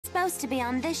supposed to be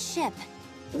on this ship.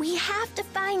 We have to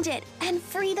find it and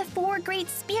free the 4 great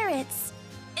spirits.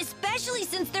 Especially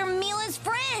since they're Mila's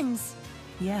friends.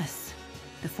 Yes.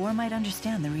 The 4 might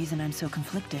understand the reason I'm so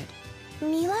conflicted.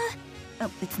 Mila?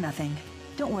 Oh, it's nothing.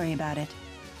 Don't worry about it.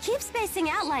 Keep spacing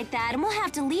out like that and we'll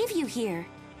have to leave you here.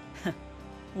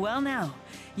 Well now,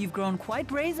 you've grown quite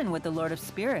brazen with the Lord of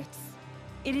Spirits.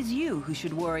 It is you who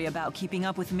should worry about keeping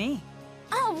up with me.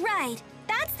 Oh, right.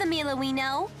 That's the Mila we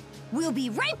know. We'll be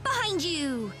right behind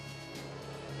you.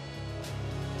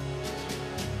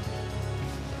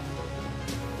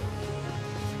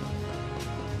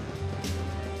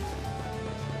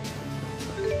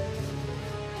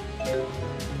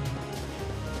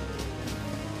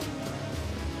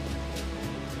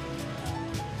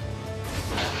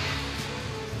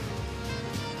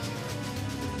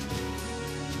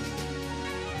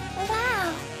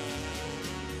 Wow.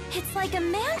 It's like a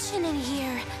mansion in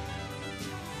here.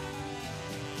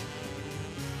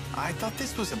 I thought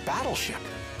this was a battleship.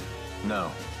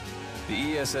 No.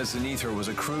 The ESS Aether was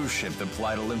a cruise ship that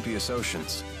plied Olympia's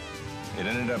oceans. It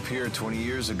ended up here 20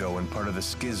 years ago when part of the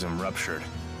schism ruptured.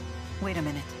 Wait a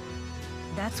minute.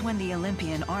 That's when the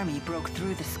Olympian army broke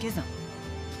through the schism.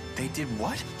 They did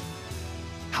what?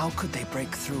 How could they break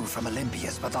through from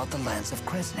Olympias without the Lance of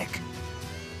Kresnik?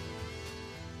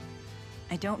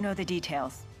 I don't know the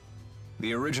details.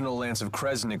 The original Lance of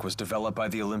Kresnik was developed by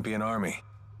the Olympian army.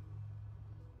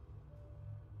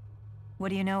 What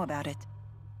do you know about it?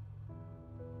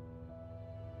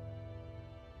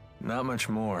 Not much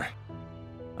more.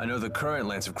 I know the current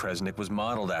Lance of Kresnik was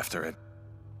modeled after it.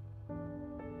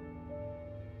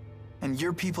 And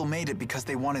your people made it because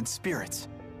they wanted spirits.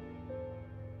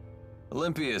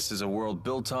 Olympias is a world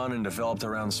built on and developed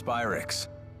around Spyrix.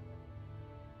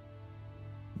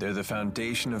 They're the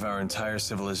foundation of our entire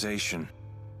civilization.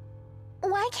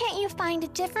 Why can't you find a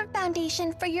different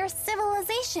foundation for your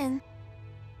civilization?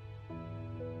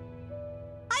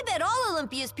 I bet all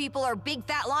Olympia's people are big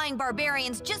fat lying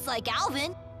barbarians just like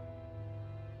Alvin.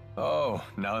 Oh,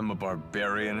 now I'm a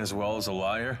barbarian as well as a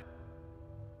liar?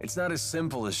 It's not as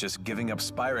simple as just giving up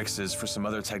Spyrixes for some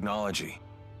other technology.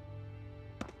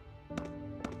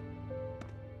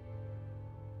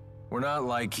 We're not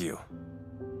like you.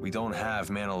 We don't have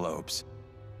mana lobes.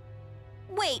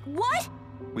 Wait, what?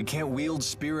 We can't wield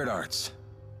spirit arts.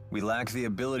 We lack the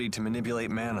ability to manipulate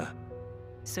mana.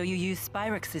 So you use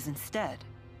Spyrixes instead?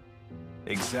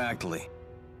 Exactly.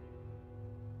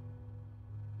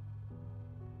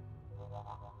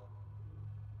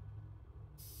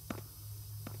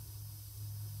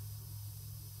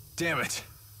 Damn it!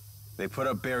 They put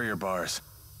up barrier bars.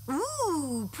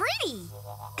 Ooh, pretty.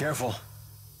 Careful.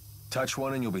 Touch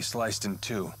one and you'll be sliced in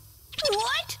 2.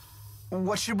 What?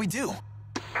 What should we do?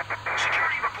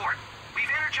 Security report. We've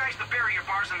energized the barrier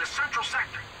bars in the central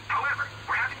sector. However,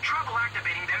 we're having trouble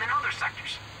activating them in other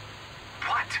sectors.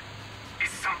 What? Is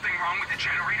something wrong with the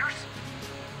generators?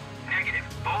 Negative.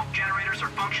 Both generators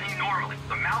are functioning normally.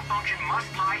 The malfunction must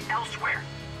lie elsewhere.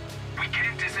 We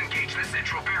can't disengage the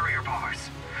central barrier bars.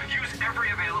 Use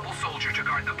every available soldier to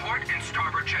guard the port and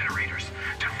starboard generators.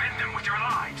 Defend them with your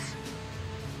lives.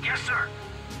 Yes, sir.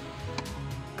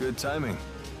 Good timing.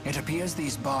 It appears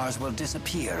these bars will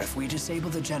disappear if we disable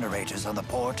the generators on the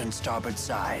port and starboard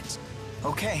sides.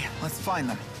 Okay, let's find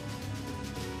them.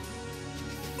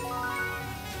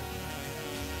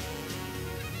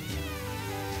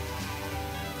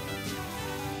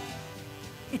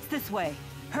 It's this way.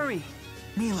 Hurry!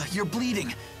 Mila, you're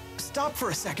bleeding. Stop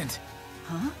for a second.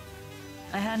 Huh?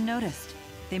 I hadn't noticed.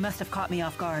 They must have caught me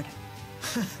off guard.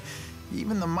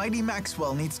 Even the mighty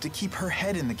Maxwell needs to keep her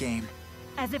head in the game.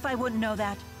 As if I wouldn't know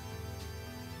that.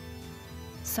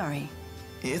 Sorry.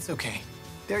 It's okay.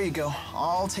 There you go,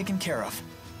 all taken care of.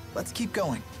 Let's keep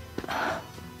going.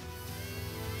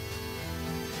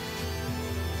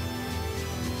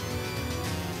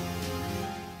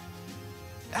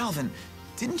 Alvin,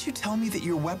 didn't you tell me that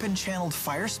your weapon channeled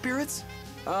fire spirits?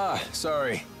 Ah,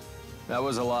 sorry. That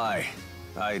was a lie.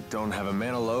 I don't have a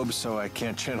mana lobe, so I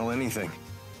can't channel anything.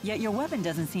 Yet your weapon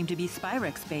doesn't seem to be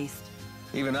Spyrix-based.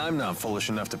 Even I'm not foolish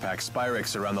enough to pack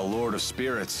Spyrix around the Lord of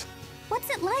Spirits. What's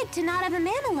it like to not have a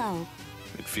mana lobe?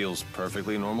 It feels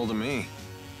perfectly normal to me.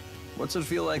 What's it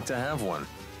feel like to have one?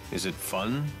 Is it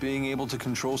fun being able to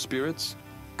control spirits?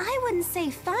 I wouldn't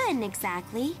say fun,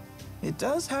 exactly. It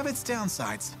does have its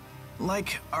downsides.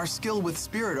 Like, our skill with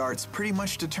spirit arts pretty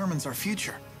much determines our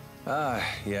future. Ah,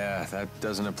 yeah, that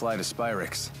doesn't apply to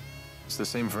Spyrix. It's the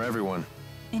same for everyone.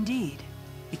 Indeed.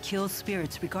 It kills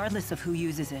spirits regardless of who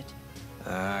uses it.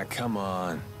 Ah, come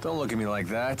on. Don't look at me like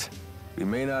that. We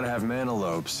may not have mana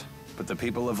lobes, but the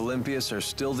people of Olympias are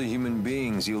still the human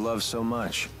beings you love so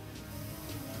much.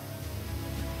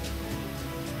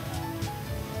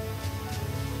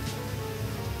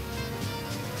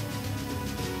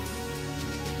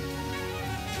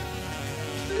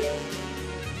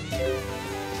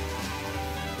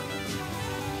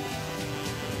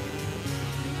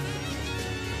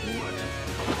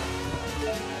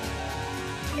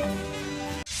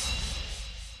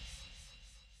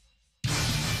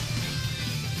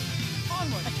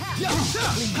 Onward, attack!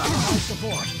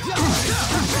 Support.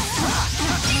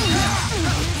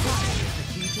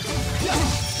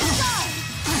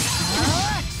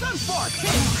 Sunspark!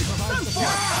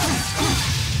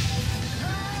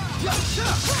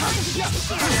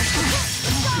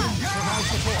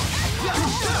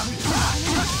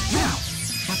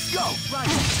 Let's go!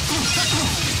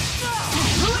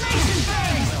 Illumination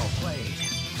phase! Well played.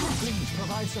 Please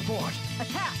provide support.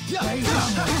 Attack!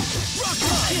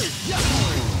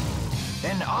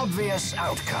 An obvious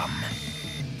outcome.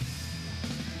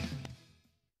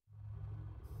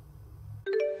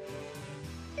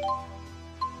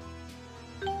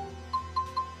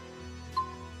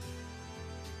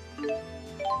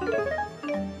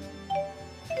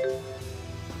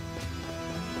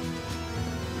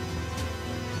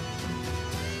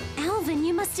 Alvin,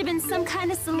 you must have been some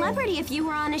kind of celebrity if you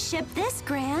were on a ship this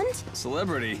grand.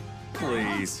 Celebrity?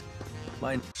 Please.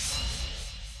 My...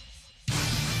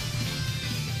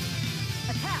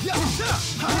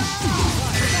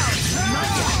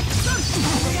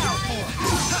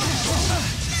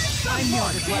 I'm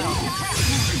yours as well.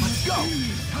 Let's go!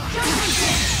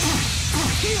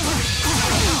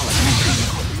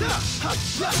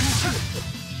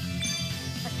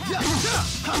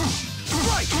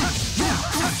 Strike!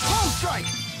 Home strike!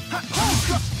 Home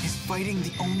strike! Is fighting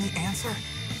the only answer?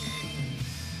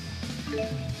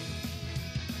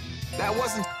 That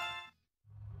wasn't...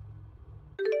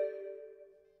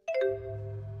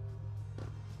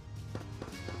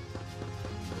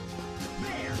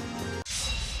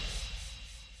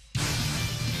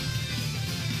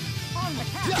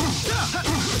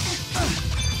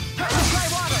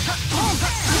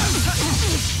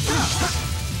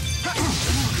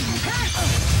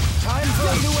 Time for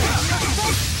a new era.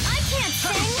 I can't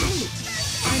sing!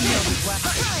 I'm yours as well.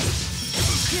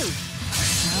 Shoot!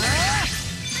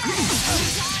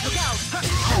 Look out!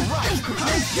 All right.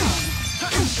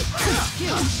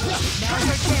 Now's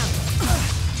your chance!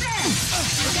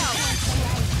 Look out! Look out!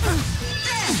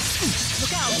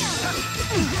 Look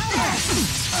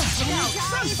out!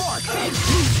 Sunspark!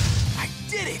 I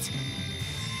did it!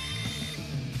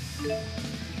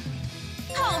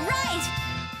 All right!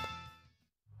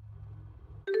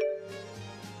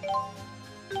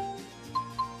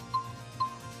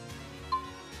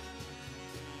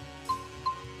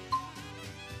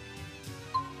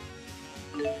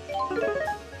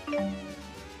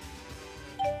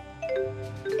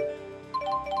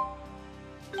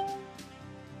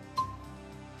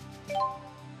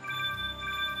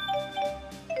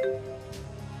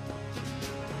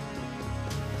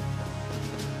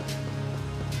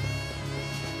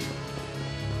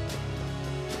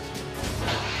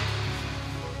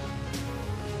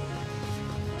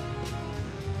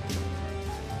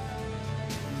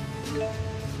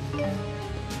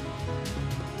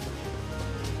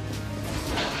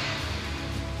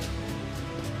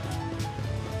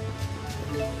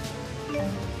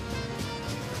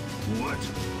 What?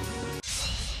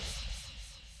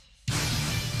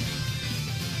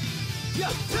 Look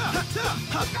out! Look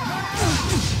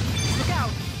out! Look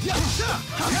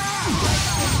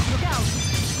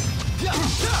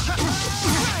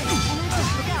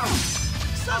out!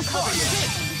 I'll cover you!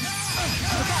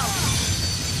 Look out!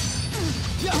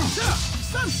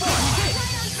 Sunspark!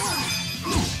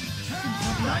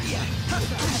 Not yet!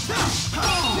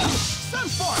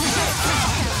 Sunspark!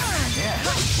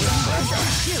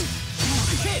 Shoot!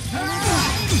 Hit!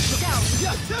 Look out!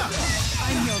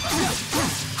 I'm yours.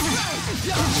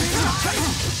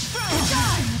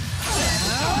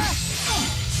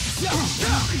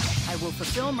 I will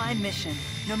fulfill my mission,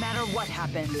 no matter what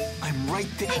happens. I'm right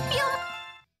there. I feel